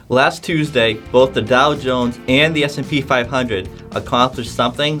Last Tuesday, both the Dow Jones and the S&P 500 accomplished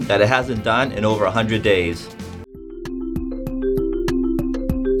something that it hasn't done in over 100 days.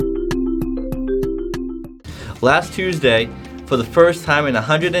 Last Tuesday, for the first time in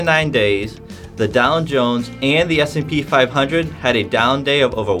 109 days, the Dow Jones and the S&P 500 had a down day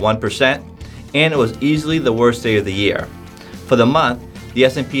of over 1%, and it was easily the worst day of the year. For the month, the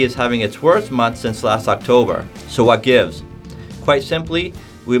S&P is having its worst month since last October. So what gives? Quite simply,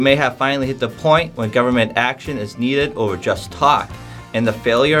 we may have finally hit the point when government action is needed over just talk, and the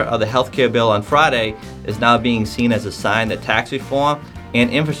failure of the healthcare bill on Friday is now being seen as a sign that tax reform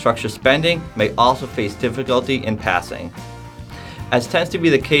and infrastructure spending may also face difficulty in passing. As tends to be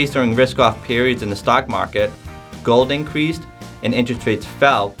the case during risk-off periods in the stock market, gold increased and interest rates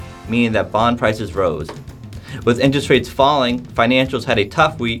fell, meaning that bond prices rose. With interest rates falling, financials had a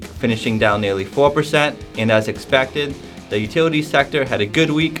tough week, finishing down nearly 4%, and as expected, the utility sector had a good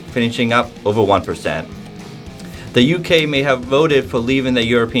week, finishing up over 1%. The UK may have voted for leaving the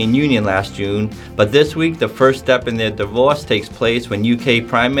European Union last June, but this week the first step in their divorce takes place when UK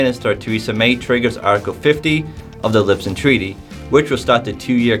Prime Minister Theresa May triggers Article 50 of the Lisbon Treaty, which will start the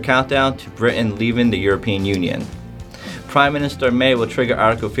 2-year countdown to Britain leaving the European Union. Prime Minister May will trigger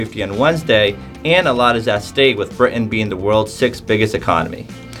Article 50 on Wednesday, and a lot is at stake with Britain being the world's 6th biggest economy.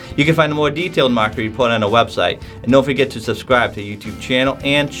 You can find a more detailed market report on our website, and don't forget to subscribe to the YouTube channel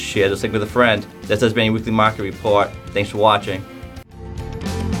and share this link with a friend. This has been a weekly market report. Thanks for watching.